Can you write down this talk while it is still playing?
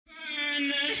Yo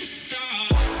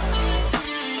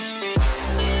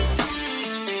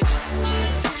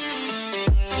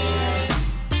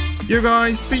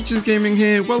guys, Features Gaming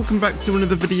here. Welcome back to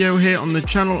another video here on the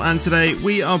channel, and today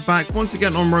we are back once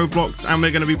again on Roblox and we're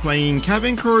going to be playing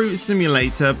Cabin Crew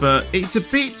Simulator, but it's a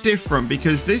bit different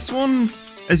because this one,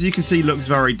 as you can see, looks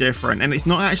very different, and it's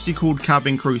not actually called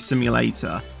Cabin Crew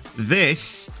Simulator.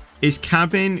 This is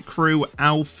Cabin Crew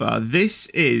Alpha. This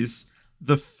is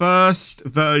the first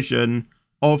version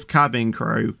of Cabin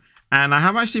Crew, and I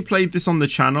have actually played this on the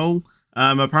channel.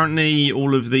 Apparently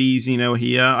all of these, you know,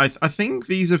 here, I think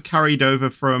these have carried over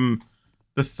from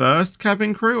the first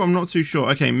Cabin Crew. I'm not too sure.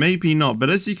 Okay, maybe not. But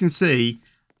as you can see,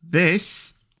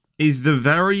 this is the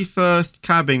very first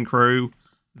Cabin Crew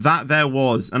that there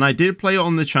was. And I did play it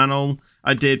on the channel.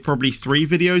 I did probably 3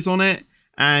 videos on it.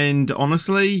 And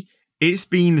honestly, it's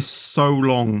been so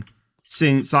long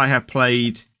since I have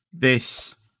played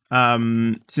this,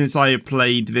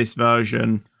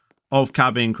 version of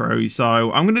Cabin Crew.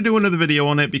 So I'm going to do another video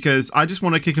on it because I just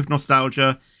want to kick off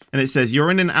nostalgia. And it says you're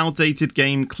in an outdated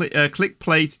game, click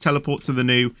play to teleport to the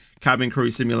new Cabin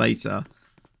Crew Simulator.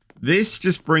 This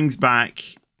just brings back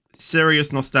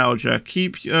serious nostalgia.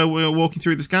 Keep walking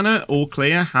through the scanner, all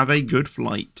clear, have a good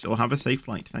flight, or have a safe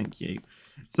flight, thank you.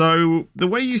 So the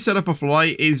way you set up a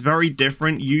flight is very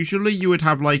different. Usually you would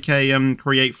have like a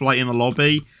create flight in the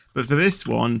lobby, but for this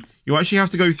one you actually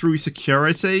have to go through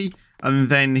security. And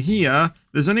then here,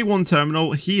 there's only one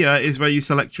terminal. Here is where you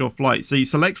select your flight. So you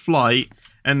select flight,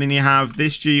 and then you have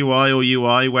this GUI or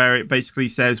UI where it basically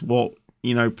says what,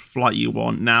 you know, flight you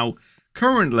want. Now,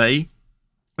 currently,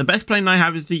 the best plane I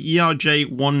have is the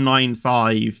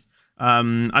ERJ-195.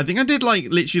 I think I did like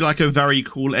literally like a very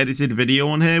cool edited video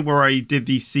on here where I did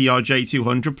the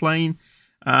CRJ-200 plane.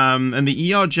 And the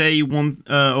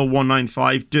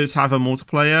ERJ-195 does have a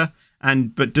multiplayer,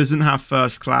 but doesn't have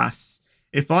first class.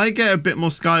 If I get a bit more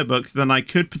skybucks, then I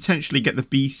could potentially get the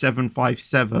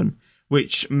B757,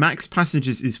 which max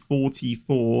passengers is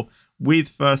 44 with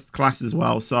first class as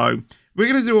well. So we're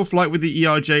going to do a flight with the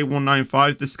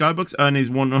ERJ-195. The skybucks earn is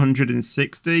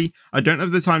 160. I don't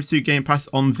have the ×2 game pass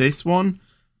on this one,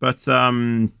 but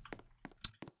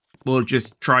we'll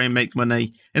just try and make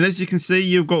money. And as you can see,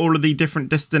 you've got all of the different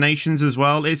destinations as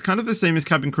well. It's kind of the same as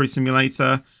Cabin Crew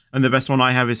Simulator, and the best one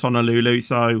I have is Honolulu.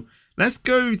 So let's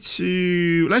go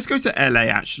to LA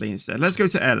actually instead. Let's go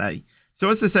to LA. So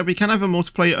as I said, we can have a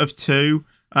multiplayer of 2.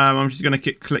 I'm just going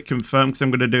to click confirm because I'm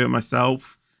going to do it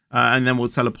myself. And then we'll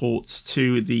teleport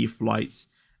to the flight.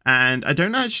 And I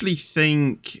don't actually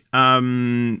think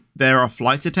there are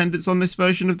flight attendants on this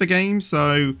version of the game.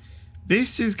 So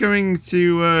this is going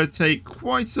to take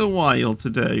quite a while to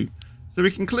do. So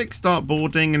we can click start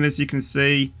boarding. And as you can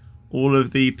see, all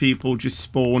of the people just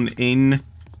spawn in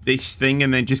this thing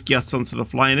and then just get onto the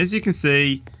flight. And as you can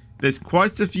see, there's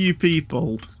quite a few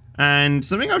people, and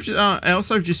something I've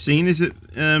also just seen is that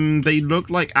they look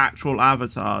like actual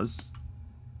avatars,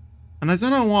 and I don't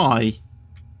know why.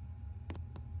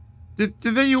 Did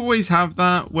they always have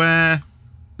that where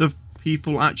the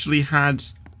people actually had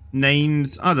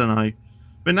names? I don't know.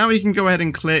 But now we can go ahead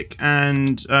and click,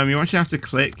 and you actually have to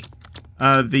click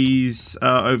these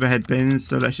overhead bins,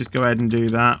 so let's just go ahead and do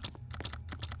that.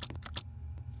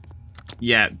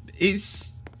 Yeah,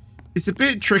 it's a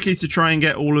bit tricky to try and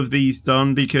get all of these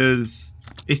done because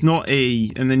it's not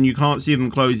E, and then you can't see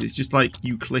them close. It's just like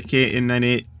you click it and then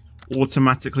it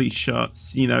automatically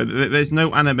shuts. You know, there's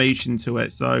no animation to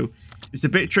it, so it's a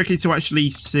bit tricky to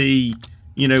actually see,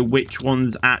 you know, which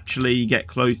ones actually get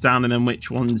closed down and then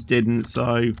which ones didn't.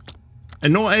 So,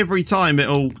 and not every time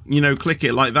it'll, you know, click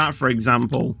it like that, for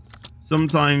example.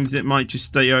 Sometimes it might just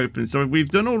stay open. So we've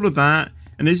done all of that.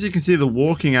 And as you can see, the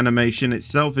walking animation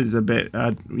itself is a bit,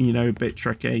 you know, a bit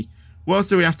tricky. What else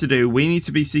do we have to do? We need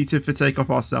to be seated for takeoff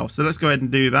ourselves. So let's go ahead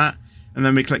and do that. And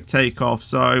then we click takeoff.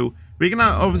 So we're gonna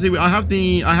obviously, I had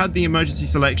the emergency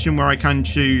selection where I can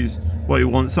choose what we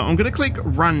want. So I'm gonna click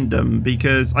random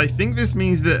because I think this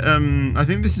means that I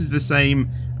think this is the same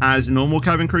as normal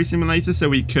Cabin Crew Simulator. So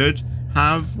we could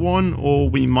have one, or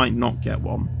we might not get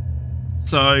one.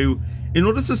 So in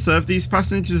order to serve these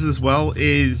passengers as well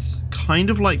is kind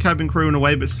of like Cabin Crew in a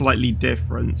way, but slightly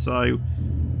different. So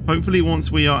hopefully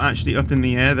once we are actually up in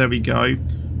the air, there we go.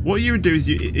 What you would do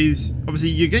is obviously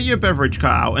you get your beverage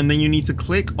cart out, and then you need to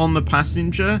click on the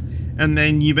passenger, and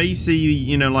then you basically,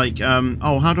 you know, like,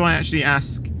 oh, how do I actually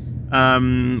ask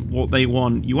what they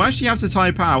want? You actually have to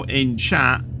type out in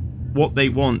chat what they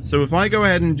want. So if I go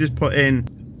ahead and just put in,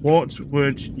 what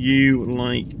would you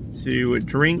like to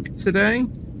drink today?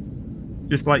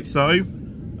 Just like so.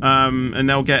 And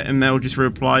they'll just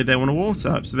reply they want a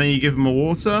water. So then you give them a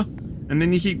water, and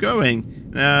then you keep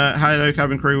going. Hello,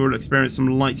 cabin crew will experience some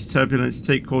light turbulence.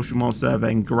 Take caution while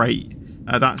surveying. Great.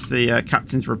 That's the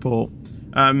captain's report.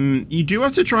 You do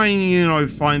have to try and, you know,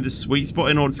 find the sweet spot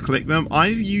in order to click them. I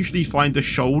usually find the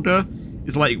shoulder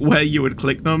is like where you would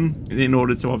click them in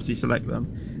order to obviously select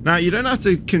them. Now, you don't have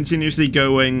to continuously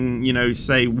go and, you know,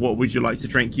 say, what would you like to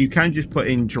drink? You can just put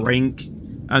in drink,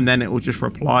 and then it will just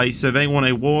reply. So they want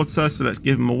a water, so let's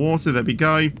give them a water. There we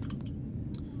go.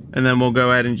 And then we'll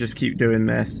go ahead and just keep doing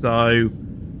this. So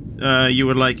you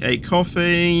would like a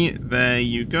coffee. There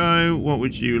you go. What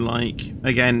would you like?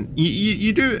 Again,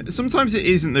 you do. Sometimes it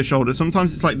isn't the shoulder.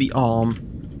 Sometimes it's like the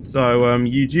arm. So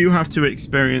you do have to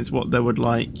experience what they would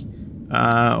like,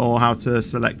 or how to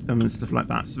select them and stuff like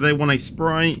that. So they want a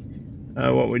Sprite.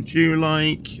 What would you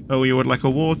like? Oh, you would like a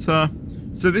water.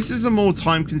 So this is a more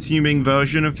time-consuming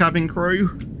version of Cabin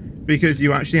Crew, because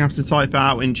you actually have to type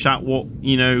out in chat what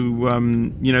you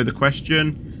know the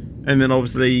question, and then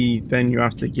obviously then you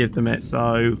have to give them it.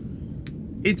 So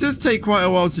it does take quite a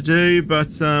while to do, but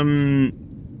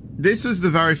this was the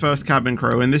very first Cabin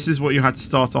Crew, and this is what you had to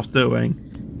start off doing.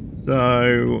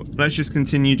 So let's just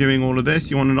continue doing all of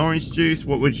this. You want an orange juice?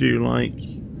 What would you like?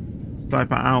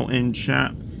 Type it out in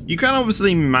chat. You can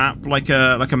obviously map like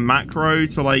a macro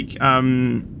to like you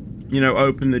know,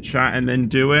 open the chat and then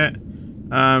do it.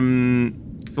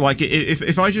 So like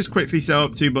if I just quickly set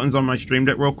up 2 buttons on my Stream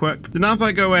Deck real quick. So now if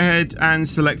I go ahead and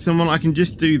select someone, I can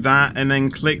just do that and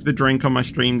then click the drink on my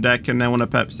Stream Deck and then want a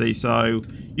Pepsi. So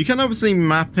you can obviously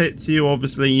map it to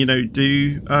obviously, you know,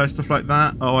 do stuff like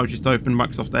that. Oh, I've just opened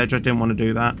Microsoft Edge. I didn't want to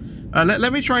do that.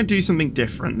 Let me try and do something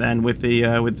different then with the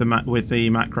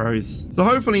macros. So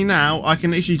hopefully now I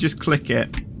can literally just click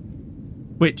it,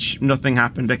 which nothing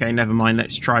happened. Okay, never mind.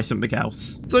 Let's try something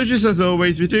else. So just as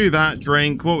always, we do that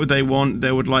drink. What would they want?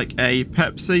 They would like a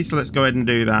Pepsi. So let's go ahead and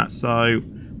do that. So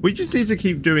we just need to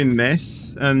keep doing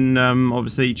this, and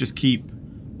obviously just keep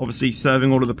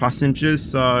serving all of the passengers.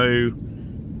 So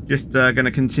just going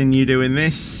to continue doing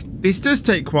this. This does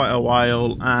take quite a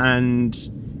while, and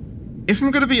if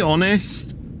I'm going to be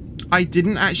honest, I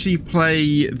didn't actually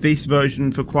play this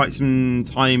version for quite some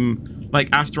time, like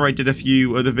after I did a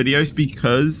few other videos,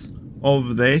 because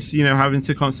of this, you know, having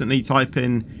to constantly type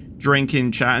in drink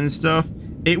in chat and stuff.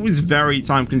 It was very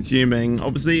time consuming.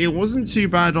 Obviously, it wasn't too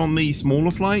bad on the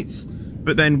smaller flights,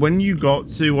 but then when you got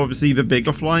to obviously the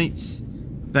bigger flights,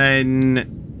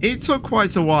 then it took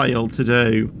quite a while to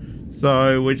do.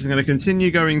 So we're just going to continue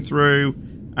going through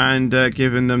and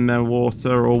giving them their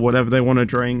water or whatever they want to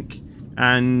drink.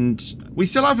 And we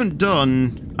still haven't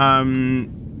done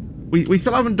we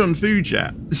still haven't done food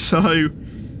yet. So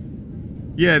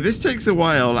yeah, this takes a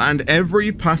while, and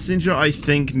every passenger I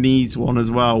think needs one as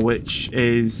well, which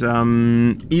is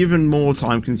even more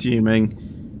time consuming.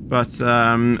 But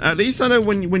at least I know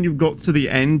when you've got to the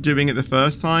end doing it the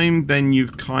first time, then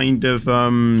you've kind of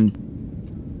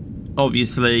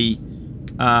obviously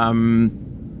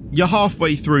you're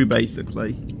halfway through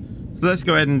basically. So let's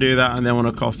go ahead and do that, and then want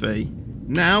a coffee.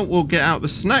 Now we'll get out the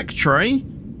snack tray,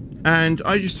 and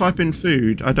I just type in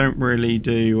food. I don't really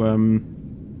do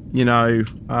you know,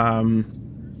 I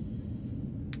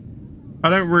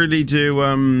don't really do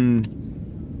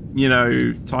you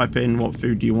know, type in what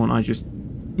food do you want. I just,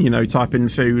 you know, type in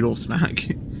food or snack.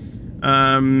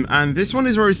 And this one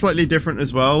is very slightly different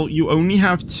as well. You only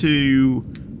have 2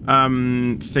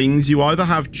 things. You either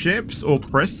have chips or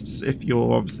crisps if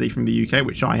you're obviously from the UK,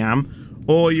 which I am,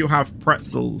 or you have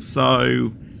pretzels.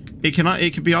 So it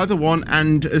can be either one,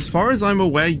 and as far as I'm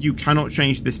aware, you cannot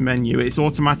change this menu. It's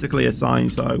automatically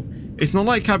assigned, so it's not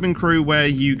like Cabin Crew where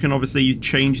you can obviously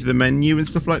change the menu and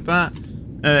stuff like that.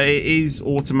 It is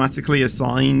automatically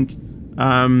assigned.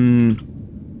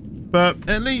 But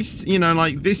at least, you know,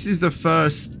 like, this is the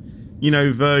first, you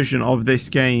know, version of this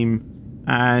game,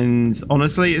 and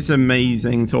honestly, it's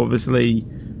amazing to obviously,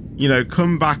 you know,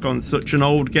 come back on such an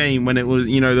old game when it was,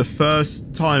 you know, the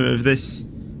first time of this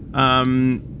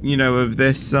you know, of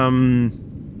this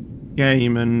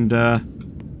game. And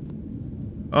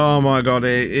oh my god,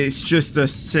 it's just a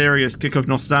serious kick of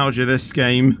nostalgia, this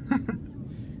game.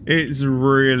 It's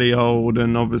really old,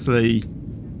 and obviously,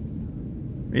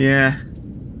 yeah.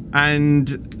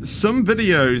 And some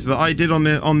videos that I did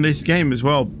on this game as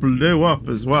well blew up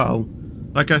as well.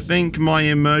 Like, I think my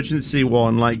emergency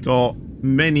one like got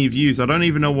many views. I don't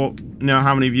even know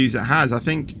how many views it has. I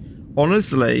think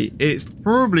honestly it's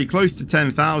probably close to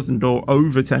 10,000 or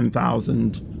over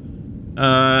 10,000.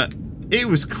 It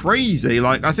was crazy.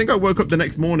 Like, I think I woke up the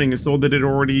next morning and saw that it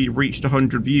already reached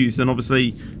 100 views, and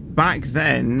obviously back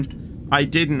then I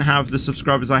didn't have the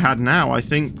subscribers I had now. I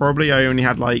think probably I only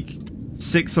had like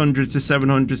 600 to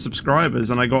 700 subscribers,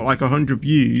 and I got like 100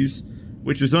 views,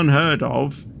 which was unheard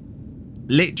of,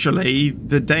 literally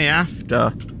the day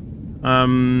after.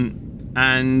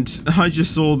 And I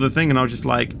just saw the thing and I was just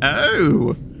like,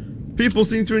 oh, people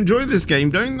seem to enjoy this game,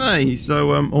 don't they?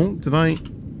 So, oh, did I?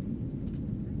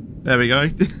 There we go.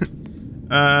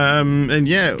 And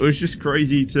yeah, it was just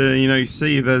crazy to, you know,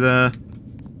 see that,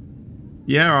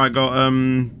 yeah, I got,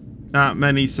 that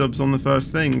many subs on the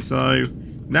first thing. So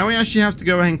now we actually have to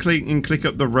go ahead and click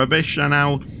up the rubbish. And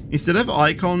now, instead of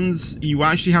icons, you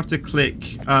actually have to click,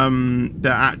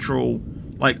 the actual,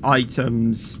 like,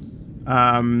 items.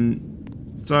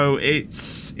 So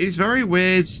it's very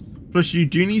weird. Plus, you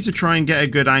do need to try and get a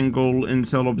good angle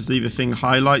until obviously the thing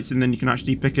highlights, and then you can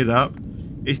actually pick it up.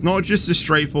 It's not just as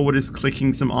straightforward as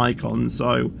clicking some icons.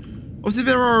 So obviously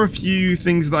there are a few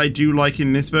things that I do like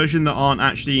in this version that aren't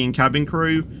actually in Cabin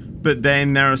Crew, but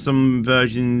then there are some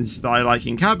versions that I like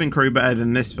in Cabin Crew better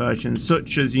than this version,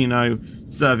 such as, you know,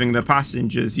 serving the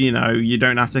passengers. You know, you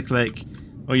don't have to click,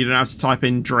 or you don't have to type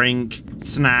in drink,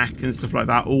 snack, and stuff like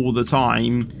that all the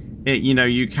time. You know,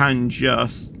 you can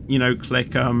just, you know,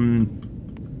 click, you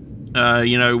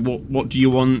know, what do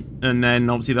you want? And then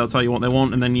obviously they'll tell you what they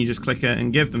want, and then you just click it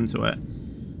and give them to it.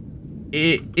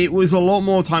 It was a lot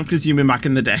more time consuming back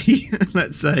in the day,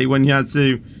 let's say, when you had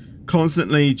to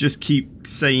constantly just keep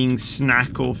saying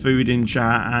snack or food in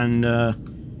chat. And,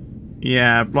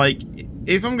 yeah, like,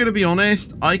 if I'm going to be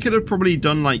honest, I could have probably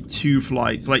done like two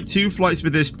flights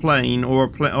with this plane, or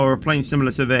a plane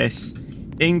similar to this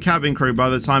in Cabin Crew by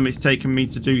the time it's taken me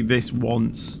to do this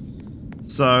once.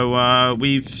 So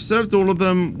we've served all of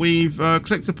them, we've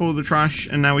clicked up all the trash,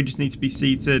 and now we just need to be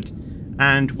seated,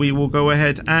 and we will go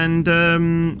ahead and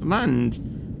land.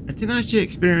 I didn't actually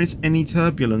experience any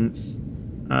turbulence.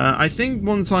 I think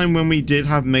one time when we did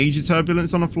have major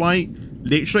turbulence on a flight,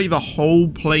 literally the whole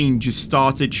plane just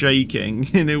started shaking,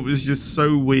 and it was just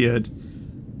so weird.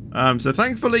 So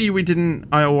thankfully we didn't,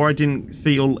 I didn't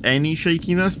feel any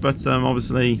shakiness, but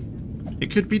obviously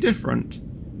it could be different.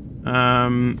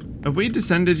 Have we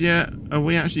descended yet? Are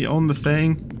we actually on the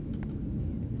thing?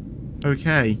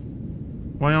 Okay.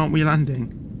 Why aren't we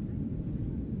landing?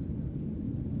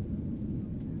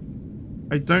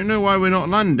 I don't know why we're not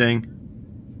landing.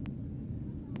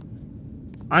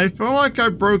 I feel like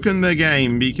I've broken the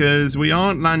game because we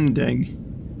aren't landing.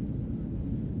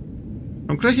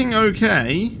 I'm clicking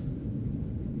OK,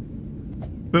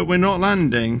 but we're not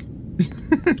landing.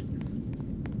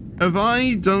 Have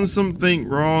I done something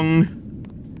wrong?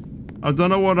 I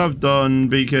don't know what I've done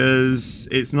because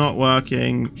it's not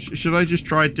working. Should I just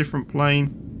try a different plane?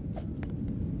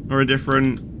 Or a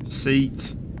different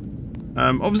seat?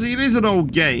 Obviously it is an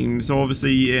old game, so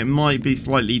obviously it might be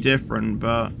slightly different,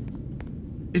 but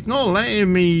it's not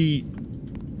letting me...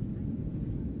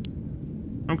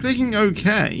 I'm clicking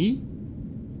OK.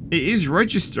 It is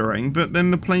registering, but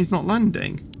then the plane's not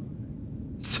landing.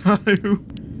 So I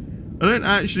don't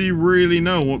actually really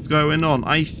know what's going on.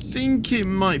 I think it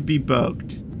might be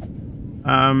bugged.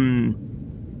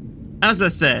 As I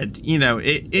said, you know,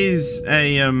 it is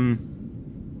a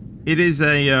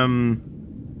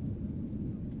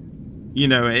you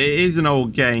know, it is an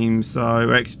old game, so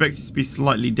I expect it to be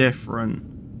slightly different.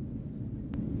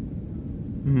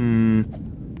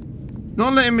 It's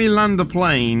not letting me land the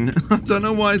plane. I don't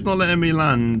know why it's not letting me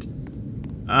land.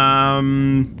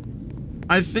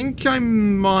 I think I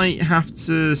might have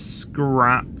to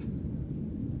scrap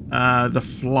the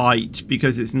flight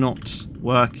because it's not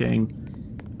working.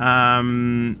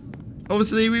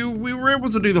 Obviously we were able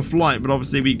to do the flight, but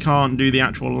obviously we can't do the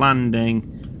actual landing.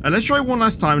 Let's try one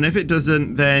last time, and if it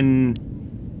doesn't, then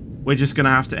we're just gonna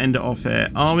have to end it off here.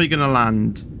 Are we gonna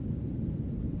land?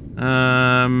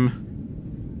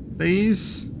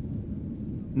 Please?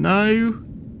 No?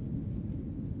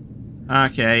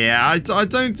 Okay, yeah, I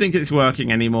don't think it's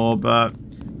working anymore, but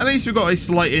at least we've got a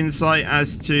slight insight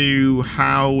as to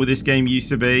how this game used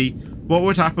to be. What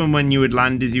would happen when you would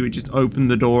land is you would just open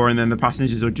the door, and then the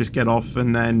passengers would just get off,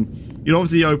 and then you'd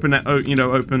obviously open it, you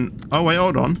know, open... Oh, wait,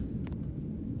 hold on.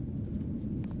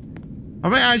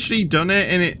 Have I actually done it,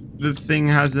 and the thing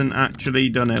hasn't actually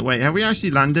done it? Wait, have we actually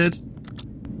landed?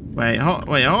 Wait,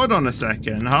 hold on a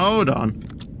second. Hold on.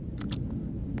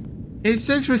 It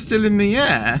says we're still in the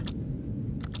air.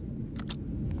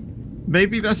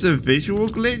 Maybe that's a visual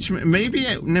glitch.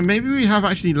 Maybe we have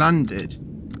actually landed.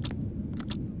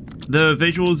 The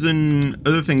visuals and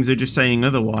other things are just saying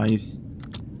otherwise.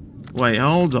 Wait,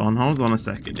 hold on a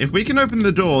second. If we can open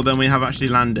the door, then we have actually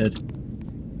landed.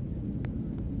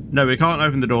 No, we can't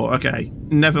open the door. Okay,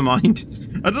 never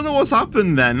mind. I don't know what's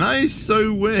happened then. That is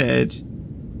so weird.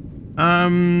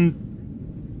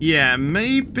 Yeah,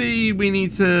 maybe we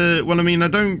need to... Well, I mean, I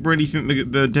don't really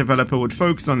think the developer would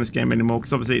focus on this game anymore,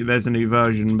 because obviously there's a new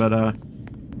version, but,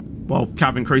 well,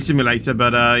 Cabin Crew Simulator,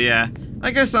 but, yeah.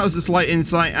 I guess that was a slight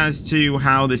insight as to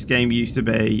how this game used to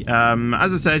be.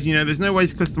 As I said, you know, there's no way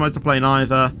to customize the plane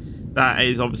either. That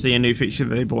is obviously a new feature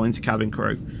that they brought into Cabin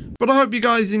Crew. But I hope you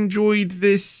guys enjoyed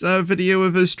this video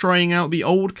of us trying out the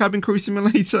old Cabin Crew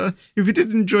Simulator. If you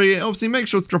did enjoy it, obviously make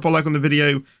sure to drop a like on the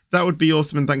video. That would be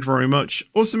awesome, and thank you very much.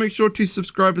 Also make sure to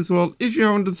subscribe as well if you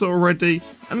haven't done so already.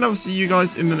 And I'll see you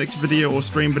guys in the next video or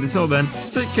stream. But until then,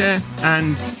 take care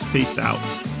and peace out.